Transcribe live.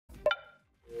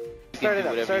can do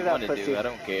whatever you want to do. I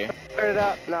don't care. Start it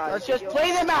up. Nah, let's just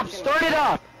play the map. Start it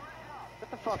up.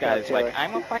 This guy's like,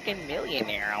 I'm a fucking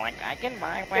millionaire. Like, I can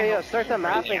buy my. Yo, start the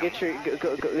map and get your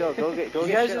go get. You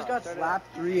guys just got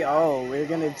slapped 3-0. We're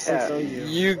gonna kill you.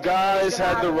 You guys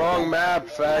had the wrong map,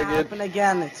 faggot. It's gonna happen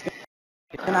again. It's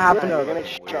gonna happen again.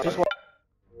 Just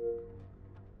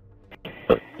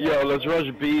Yo, let's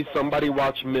rush B. Somebody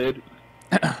watch mid.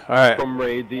 Alright. From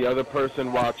raid. The other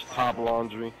person watch top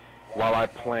laundry while I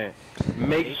plant.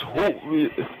 Make sure.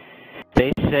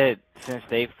 They said since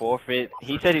they forfeit,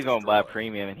 he said he's gonna buy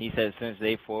premium, and he said since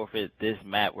they forfeit this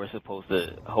map, we're supposed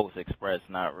to host express,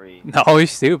 not raid. No, he's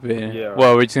stupid. Yeah.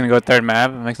 Well, we're just gonna go third map.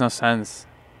 It makes no sense.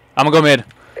 I'm gonna go mid.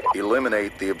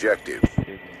 Eliminate the objective.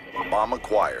 Bomb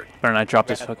acquired. Better not drop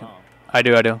this fucking. I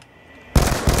do.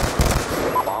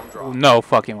 Bomb drop. No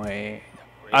fucking way.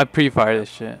 I pre-fire this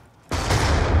shit.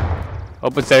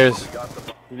 Open stairs.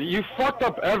 You fucked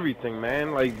up everything,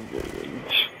 man. Like.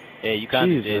 Yeah, you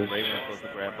kind of did. Raven was supposed to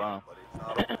grab bomb.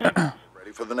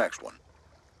 Ready for the next one.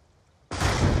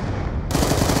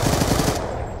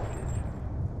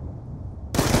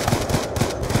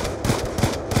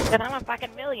 Said I'm a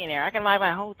fucking millionaire. I can buy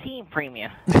my whole team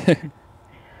premium.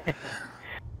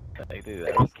 Like, dude,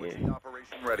 I don't care.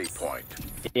 Operation ready point.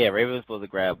 Yeah, Raven was supposed to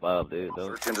grab bomb, dude.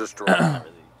 Search and destroy. Not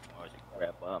really smart to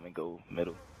grab bomb and go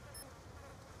middle.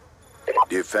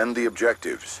 Defend the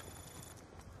objectives.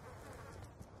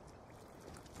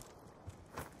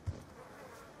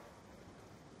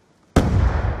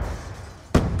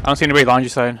 I don't see anybody laundry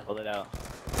side. Pull it out.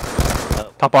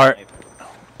 Top art.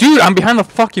 Dude, I'm behind the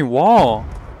fucking wall.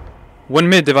 One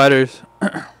mid dividers.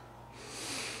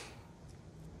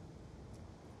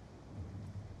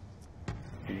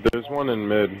 There's one in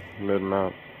mid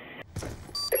map.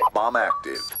 Bomb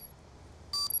active.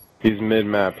 He's mid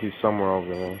map. He's somewhere over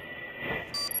there.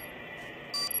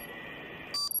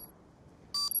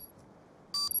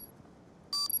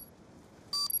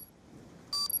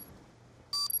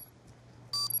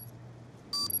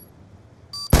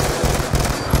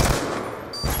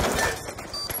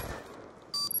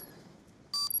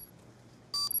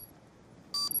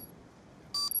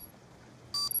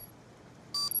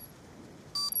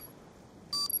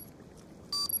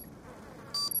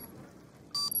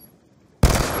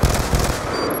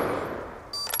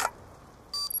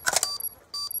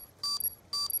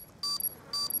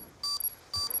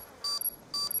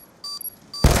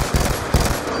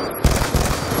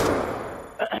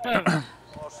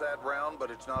 Lost that round,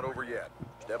 but it's not over yet.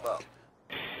 Step up.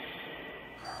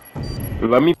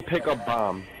 Let me pick up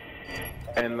bomb.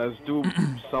 And let's do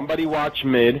somebody watch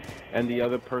mid and the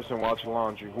other person watch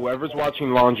laundry. Whoever's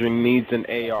watching laundry needs an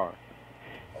AR.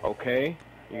 Okay?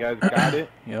 You guys got it?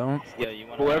 Yo. Yeah, you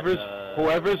wanna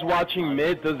whoever's watching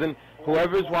mid doesn't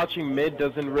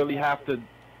really have to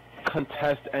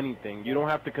contest anything. You don't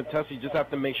have to contest, you just have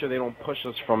to make sure they don't push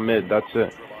us from mid. That's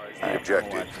it. The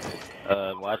objective.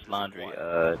 Watch laundry,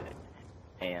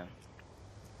 and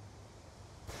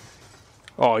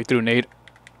Oh, he threw nade.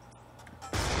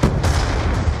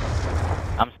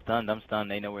 I'm stunned,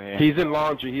 they know we're here. He's in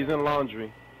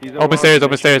laundry. Open stairs.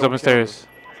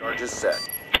 Charge is set.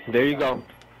 There you go.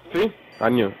 See? I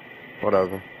knew.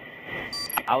 Whatever.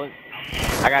 I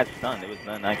got stunned, there was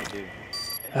nothing I could do.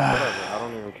 Whatever, I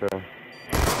don't even care.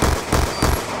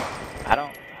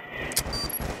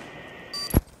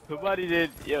 Somebody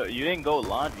did, yo, you didn't go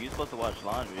laundry, you're supposed to watch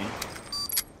laundry.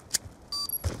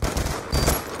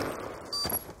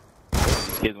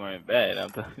 These kids weren't bad, I'm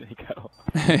telling you, they go.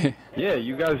 Yeah,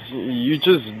 you guys, you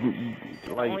just,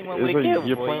 like,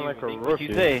 you're playing like a rookie. What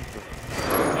you say?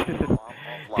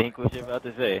 Think what you're about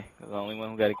to say. I'm the only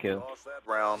one who got a kill. Lost that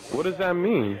round. What does that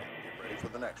mean? Ready for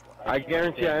the next one. I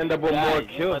guarantee I end up with more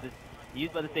kills. You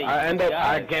was about to say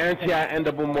I guarantee I end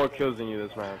up with more kills than you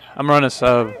this match. I'm running a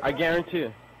sub. I guarantee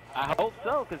it. I hope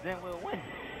so, because then we'll win.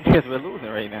 Because we're losing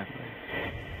right now.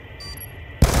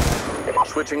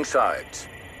 Switching sides.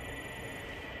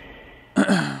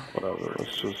 Whatever,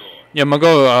 let's just... Yeah, I'm gonna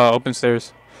go open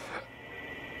stairs.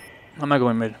 I'm not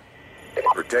going mid.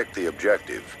 Protect the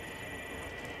objective.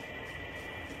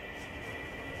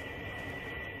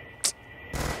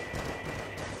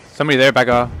 Somebody there, back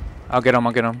off. I'll get him.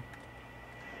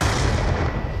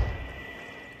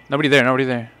 Nobody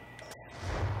there.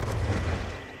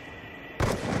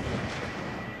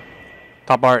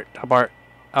 Top art.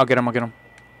 I'll get him.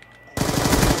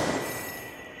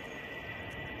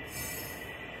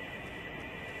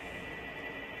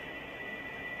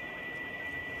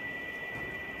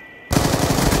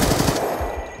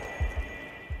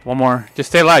 One more. Just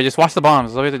stay alive. Just watch the bombs.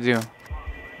 That's all we have to do.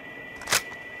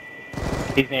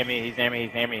 He's near me.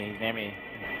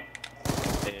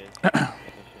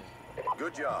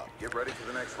 Good job. Get ready for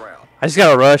the next round. I just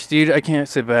gotta rush, dude. I can't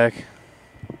sit back.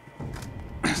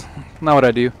 Not what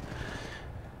I do.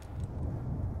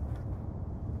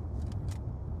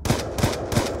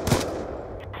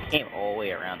 Came all the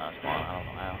way around that spawn. I don't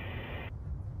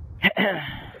know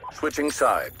how. Switching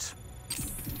sides.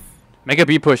 Make a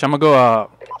B push. I'm gonna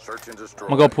go. Search and destroy.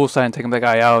 I'm gonna go poolside and take that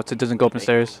guy out so it doesn't go up the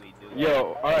stairs.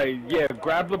 Yo, alright, yeah,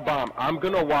 grab the bomb. I'm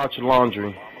gonna watch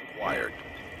laundry. Wired.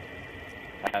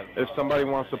 If somebody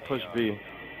wants to push B.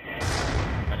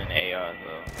 And an AR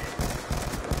though.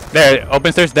 There,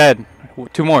 open stairs dead.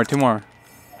 Two more.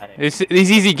 It's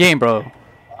easy game, bro.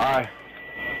 Alright.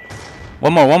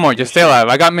 One more. Just stay alive.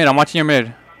 I got mid. I'm watching your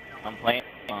mid. I'm playing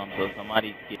so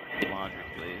somebody get laundry,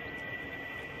 please.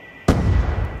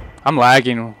 I'm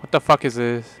lagging. What the fuck is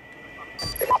this?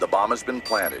 The bomb has been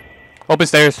planted. Open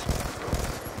stairs.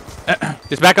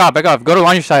 Just back off. Go to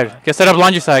laundry side. Get set up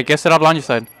laundry side. Just I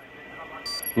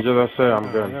said,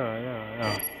 I'm good.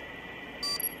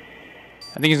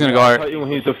 I think he's gonna go I'll hard. tell you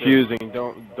when he's defusing.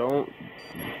 Don't.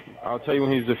 I'll tell you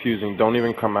when he's defusing. Don't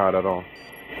even come out at all.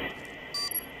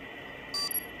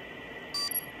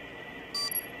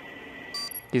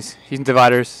 He's in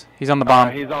dividers. He's on the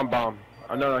bomb. He's on bomb.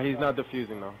 No, he's not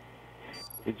defusing though.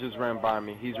 He just ran by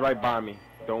me. He's right by me.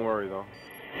 Don't worry though.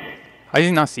 How does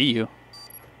he not see you?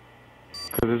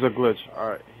 Cause there's a glitch.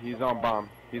 Alright, he's on bomb.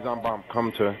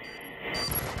 Come to.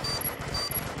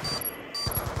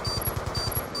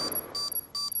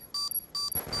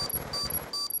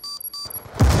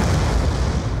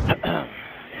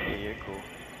 Yeah, you're cool.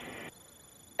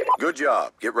 Good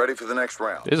job. Get ready for the next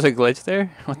round. There's a glitch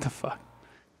there? What the fuck?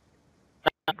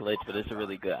 Glitch, but it's a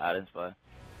really good hiding spot.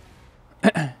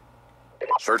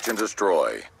 Search and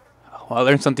destroy. Well, I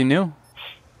learned something new.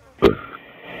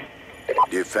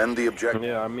 Defend the objective.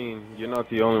 Yeah, I mean, you're not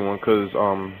the only one, cause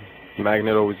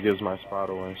Magnet always gives my spot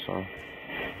away, so.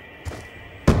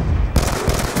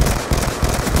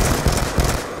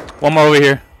 One more over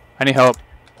here. I need help.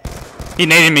 He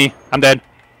naded me. I'm dead.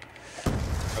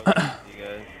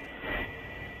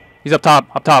 He's up top.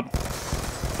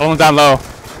 Other one's down low.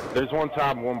 There's one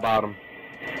top, one bottom.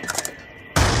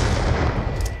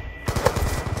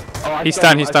 Oh, He's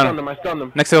stunned. I stunned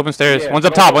him. Next to open stairs. Yeah, One's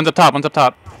up top. One's up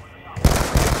top.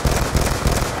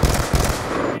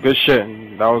 Good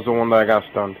shit. That was the one that I got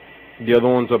stunned. The other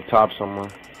one's up top somewhere.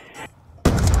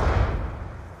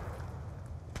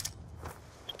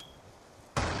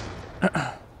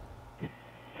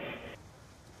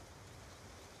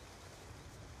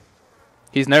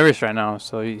 He's nervous right now,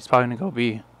 so he's probably gonna go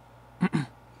B.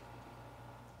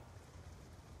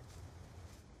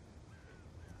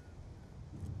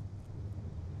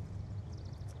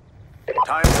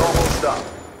 Time's almost up.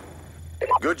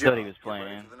 Good Thought job. he was playing,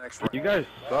 man. For the next round. You guys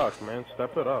suck, man.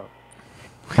 Step it up.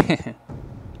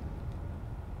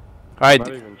 Alright, Not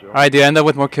even joking. alright, they end up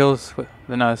with more kills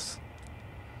than us.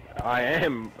 I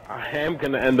am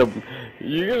gonna end up.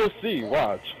 You're gonna see.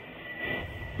 Watch.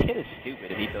 Kid is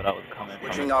stupid if he thought I was coming from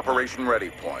Switching him. operation ready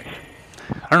point.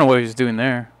 I don't know what he was doing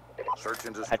there. Search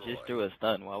and I destroy. just threw a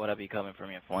stun. Why would I be coming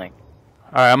from your flank?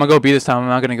 Alright, I'm gonna go B this time. I'm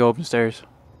not gonna go open stairs.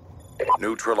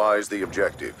 Neutralize the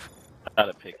objective. I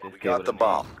gotta pick this We kid got with the a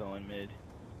bomb. nade going mid.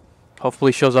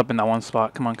 Hopefully he shows up in that one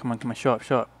spot. Come on. Show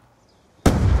up.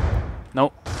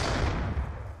 Nope.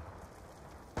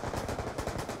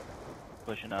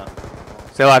 Pushing up.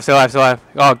 Stay alive.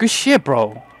 Oh, good shit, bro.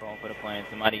 Going for the plane.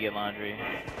 Somebody get laundry.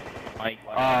 Mike.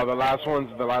 The last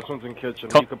one's in kitchen.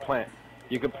 Top.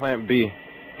 You could plant B.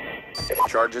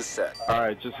 Charges set.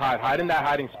 Alright, just hide in that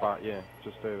hiding spot. Yeah,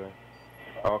 just stay there.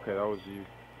 Oh, okay, that was you.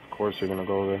 Of course you're gonna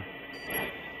go there.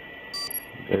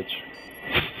 Bitch.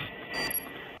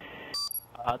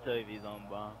 I'll tell you if he's on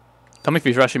bomb. Tell me if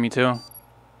he's rushing me too.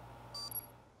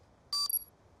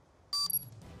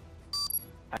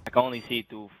 I can only see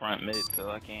through front mid, so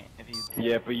I can't. If he's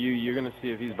Yeah, but you're gonna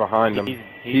see if he's behind him.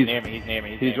 he's near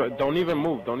me. He's right. Don't even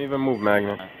move,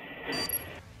 Magnet.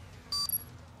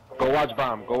 Go watch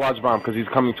bomb, cause he's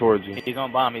coming towards you. He's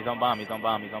on bomb.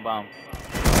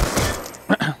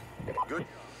 Good.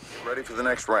 Ready for the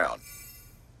next round.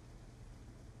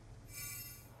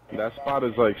 That spot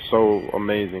is like so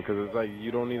amazing, cause it's like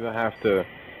you don't even have to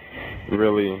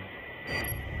really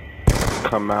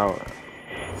come out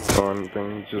or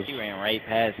anything. Just He ran right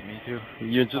past me too.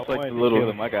 you're just I like wanted the to little. kill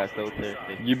him. I got so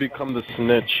thirsty. You become the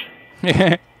snitch.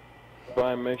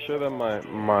 Brian, make sure that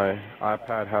my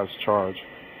iPad has charge.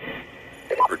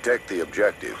 Protect the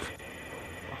objective.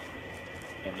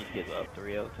 And these kids are up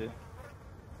 3-0 too.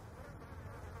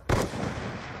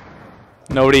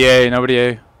 Nobody A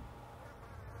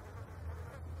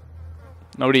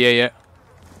yet.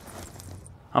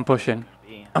 I'm pushing.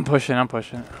 I'm pushing. I'm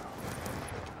pushing.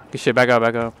 Good shit. Back up.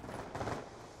 Back up.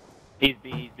 He's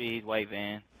B. He's white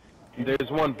van. There's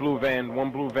one blue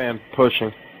van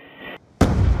pushing.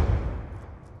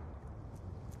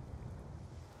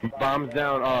 Bombs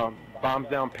down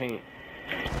paint.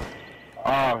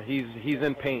 He's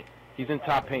in paint. He's in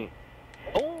top paint.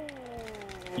 Oh!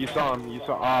 You saw him.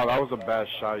 Oh, that was a bad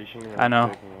shot. You shouldn't have I know.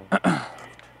 taken it.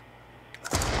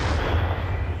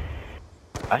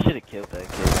 I should have killed that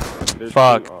kid. There's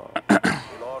Fuck. two,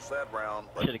 We lost that round.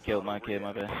 I should have killed my kid,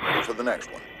 my bad. For the next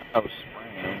one. I was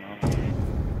spraying,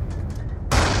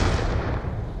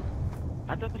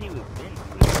 I thought he was in.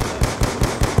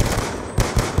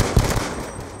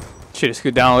 Should have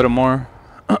scoot down a little more.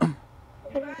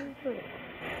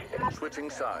 Switching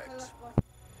sides.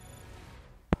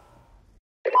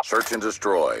 Search and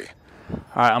destroy.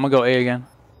 Alright, I'm gonna go A again.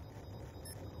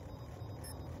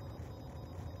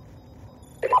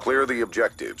 Clear the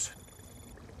objectives.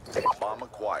 Bomb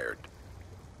acquired.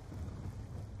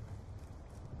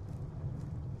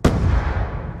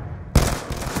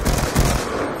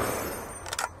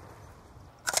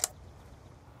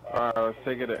 Alright, let's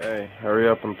take it to A. Hurry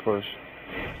up and push.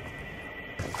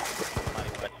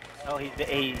 Oh, he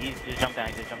just jumped down.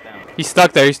 He just jumped down. He's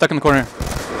stuck there. He's stuck in the corner.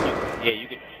 Yeah, you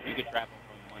could trap him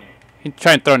from money. He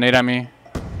tried to throw a nade at me.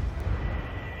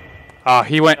 Ah,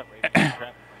 he went.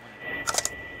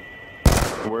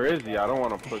 Where is he? I don't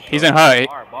want to push. He's in high.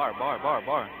 Bar.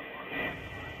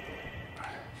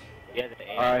 Yeah, the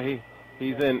A. Alright,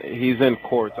 he's in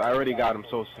courts. I already got him.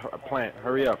 So plant.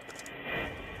 Hurry up.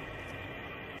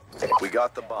 We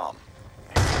got the bomb.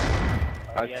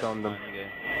 I stunned him.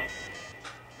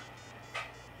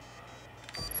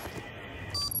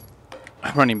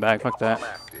 I'm running back. Fuck that. Bomb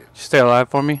active. Just stay alive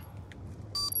for me.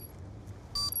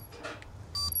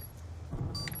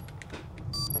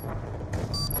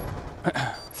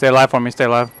 Stay alive for me. Stay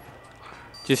alive.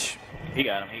 Just. He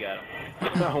got him.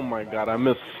 Oh my god, I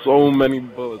missed so many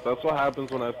bullets. That's what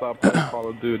happens when I stop playing Call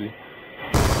of Duty.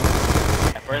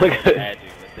 At first I had to,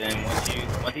 but then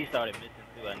once he started missing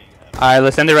too, I knew you had to. Alright,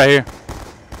 let's end it right here.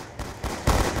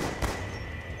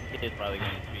 He is probably going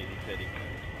to speed. He said he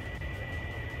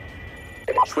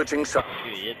could. Switching sides.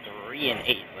 Dude, you're 3 and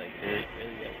 8. Like, really,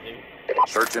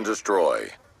 Search and destroy.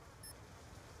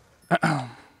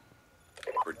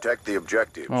 Protect the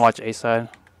objectives. I'm gonna watch A side.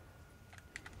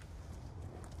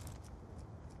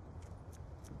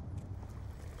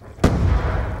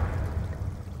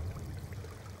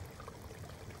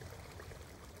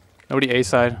 Nobody A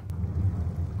side.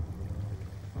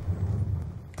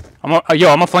 I'm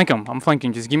gonna flank him. I'm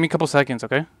flanking. Just give me a couple seconds,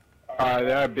 okay? Alright,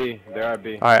 they're at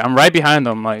B. Alright, I'm right behind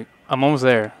them. Like, I'm almost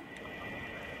there.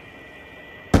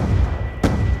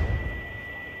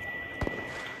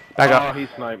 Back Oh, up. he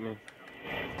sniped me.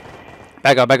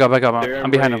 Back up. They're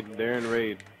I'm behind raid. him. They're in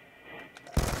raid.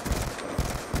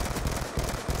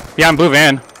 Yeah, I'm blue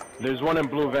van. There's one in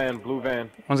blue van.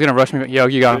 One's gonna rush me. Yo,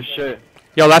 you got Good him. shit.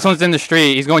 Yo, last one's in the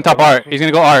street. He's going top art. He's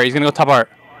gonna go art. He's gonna go top art.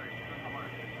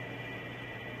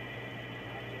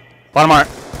 Bottom art.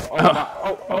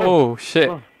 Oh shit.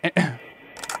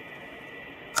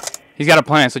 He's got a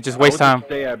plan, so just waste time.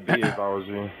 Stay at B if I was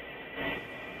you.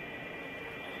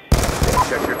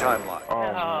 Check your timeline.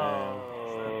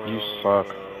 Oh man, you suck.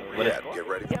 Yeah, get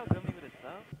ready.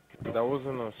 That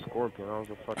wasn't a scorpion. That was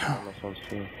a fucking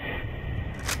MS-1C.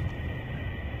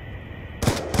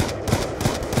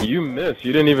 You missed.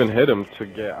 You didn't even hit him to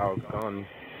get outgunned.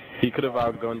 He could have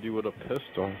outgunned you with a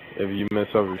pistol if you miss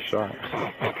every shot.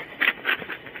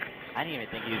 I didn't even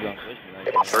think he was going to push me like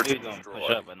that. He was going to push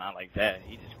up, but not like that.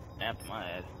 He just snapped my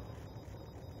ass.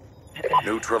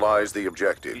 Neutralize the You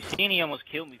objective. seen he almost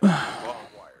killed me from the wall.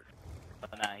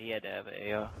 But nah, he had to have an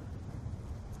AR.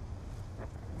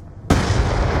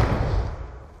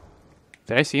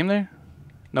 Did I see him there?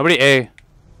 Nobody A.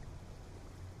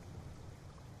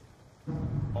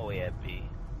 Oh, yeah, B.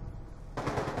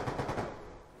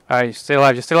 Alright, stay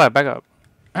alive. Just stay alive. Back up.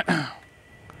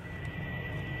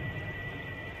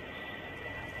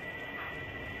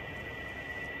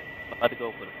 About to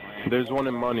go for the plan. There's one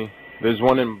in money. There's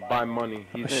one in buy money.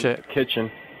 He's in Shit.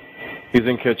 kitchen. He's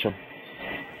in kitchen.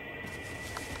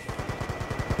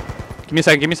 Give me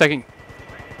a second.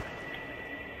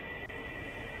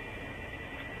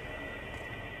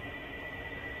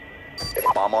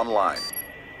 Bomb online.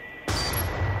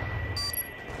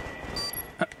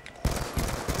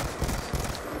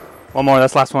 One more.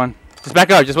 That's the last one. Just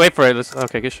back up. Just wait for it.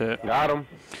 Okay, good shit. Got him.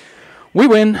 We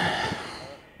win.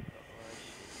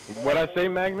 What'd I say,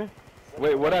 Magna?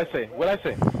 Wait, what'd I say?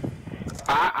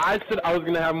 I said I was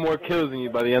gonna have more kills than you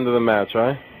by the end of the match,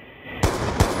 right?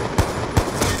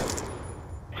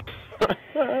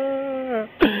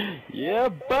 Yeah,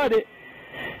 buddy.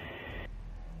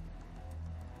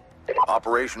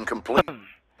 Operation complete.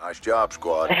 Nice job,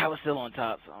 squad. I was still on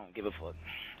top, so I don't give a fuck.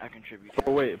 I contribute.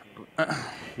 Oh wait,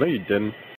 no, you didn't.